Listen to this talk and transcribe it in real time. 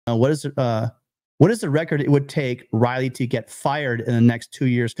what is the record it would take Riley to get fired in the next 2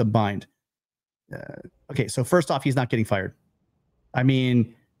 years combined? Okay, so first off, he's not getting fired. I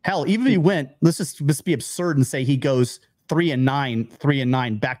mean, hell, even if he went, let's be absurd and say he goes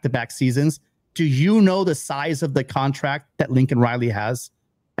 3-9 back-to-back seasons. Do you know the size of the contract that Lincoln Riley has?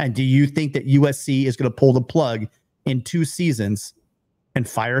 And do you think that USC is going to pull the plug in 2 seasons and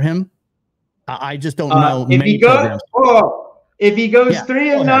fire him? I just don't know. If he goes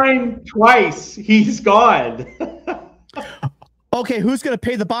 3-9 twice, he's gone. Okay, who's going to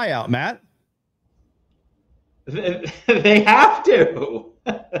pay the buyout, Matt? They have to.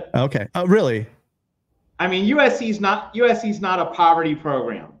 Okay. Really? I mean, USC's not a poverty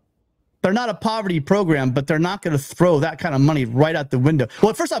program. They're not a poverty program, but they're not going to throw that kind of money right out the window.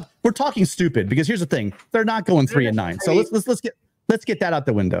 Well, first off, we're talking stupid because here's the thing: they're not going 3-9. So let's get that out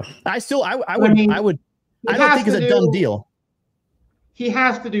the window. I don't think it's a done deal. He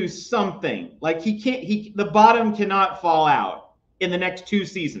has to do something. Like the bottom cannot fall out in the next 2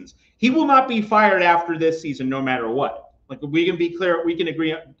 seasons. He will not be fired after this season, no matter what. Like, we can be clear, we can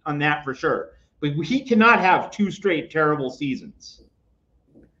agree on that for sure. But he cannot have 2 straight terrible seasons.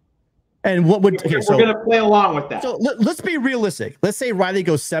 And what would we're going to play along with that? So let's be realistic. Let's say Riley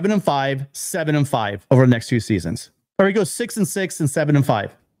goes 7-5, 7-5 over the next 2 seasons, or he goes 6-6 and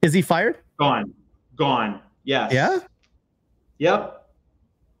 7-5. Is he fired? Gone. Yes. Yeah. Yep.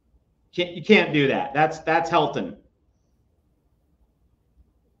 You can't do that. That's Helton.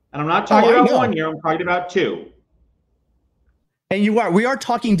 And I'm not talking about 1 year. I'm talking about 2. And we are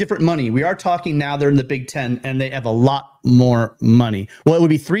talking different money. We are talking now they're in the Big Ten and they have a lot more money. Well, it would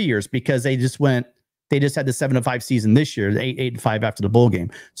be 3 years because they just had the 7-5 season this year, the 8-5 after the bowl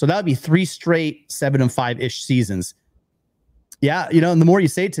game. So that would be 3 straight 7-5-ish seasons. Yeah. And the more you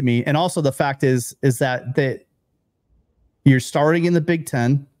say it to me, and also the fact is that you're starting in the Big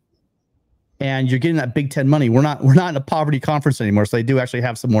Ten and you're getting that Big Ten money. We're not in a poverty conference anymore. So they do actually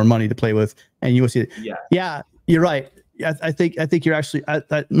have some more money to play with. And USC. Yeah, you're right. I think you're actually,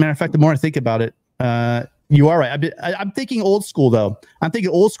 matter of fact, the more I think about it, you are right. I'm thinking old school though. I'm thinking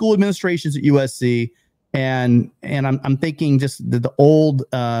old school administrations at USC, and I'm thinking just the old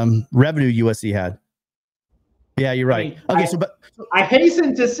revenue USC had. Yeah, you're right. Okay, I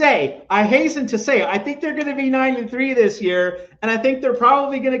hasten to say, I think they're going to be 9-3 this year, and I think they're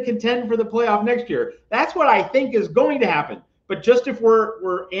probably going to contend for the playoff next year. That's what I think is going to happen. But just if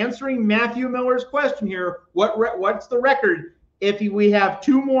we're answering Matthew Miller's question here, what's the record if we have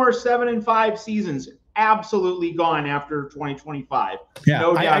 2 more 7-5 seasons? Absolutely gone after 2025. Yeah,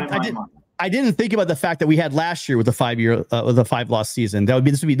 no doubt in my mind. I didn't think about the fact that we had last year with the 5-loss season.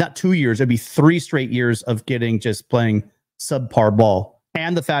 This would be not 2 years; it'd be 3 straight years of just playing subpar ball.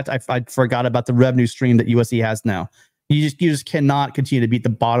 And the fact I forgot about the revenue stream that USC has now. You just cannot continue to beat the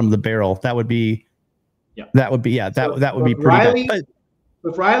bottom of the barrel. That would be. Yeah. That would be pretty bad.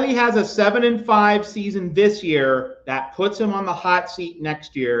 If Riley has a 7-5 season this year, that puts him on the hot seat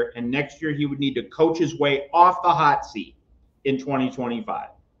next year, and next year he would need to coach his way off the hot seat in 2025.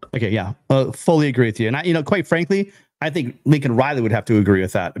 Okay, yeah, fully agree with you. And quite frankly, I think Lincoln Riley would have to agree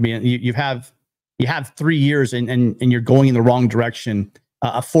with that. I mean, you have 3 years and you're going in the wrong direction.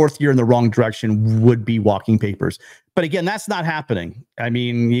 A 4th year in the wrong direction would be walking papers. But again, that's not happening. I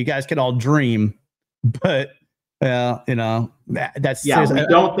mean, you guys can all dream. But that's we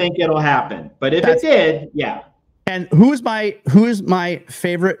don't think it'll happen. But if it did, yeah. And who is my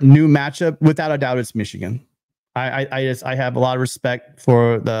favorite new matchup? Without a doubt, it's Michigan. I have a lot of respect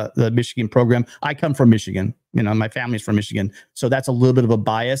for the Michigan program. I come from Michigan. My family's from Michigan, so that's a little bit of a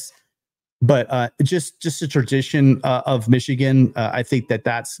bias. But just the tradition of Michigan, I think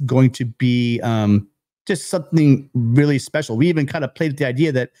that's going to be just something really special. We even kind of played with the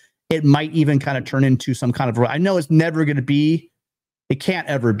idea that it might even kind of turn into some kind of, I know it's never going to be, it can't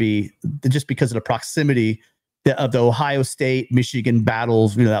ever be, just because of the proximity of the Ohio State, Michigan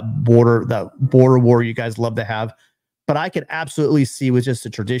battles, that border war you guys love to have. But I could absolutely see with just the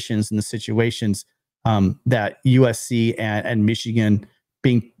traditions and the situations that USC and Michigan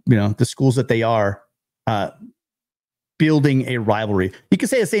being, the schools that they are, building a rivalry. You can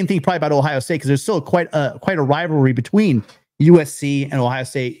say the same thing probably about Ohio State because there's still quite a rivalry between USC and Ohio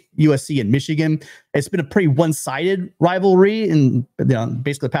State, USC and Michigan. It's been a pretty one-sided rivalry in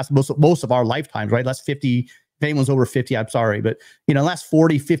basically the past most of our lifetimes, right? Last 50, if anyone's over 50, I'm sorry, but last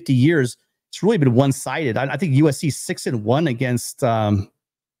 40, 50 years, it's really been one-sided. I think USC 6-1 against I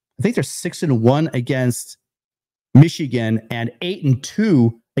think they're 6-1 against Michigan and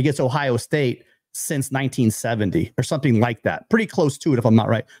 8-2 against Ohio State since 1970 or something like that. Pretty close to it, if I'm not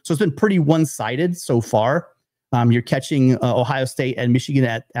right. So it's been pretty one-sided so far. You're catching Ohio State and Michigan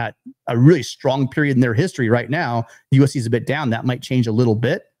at a really strong period in their history right now. USC is a bit down. That might change a little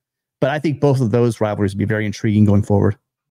bit. But I think both of those rivalries would be very intriguing going forward.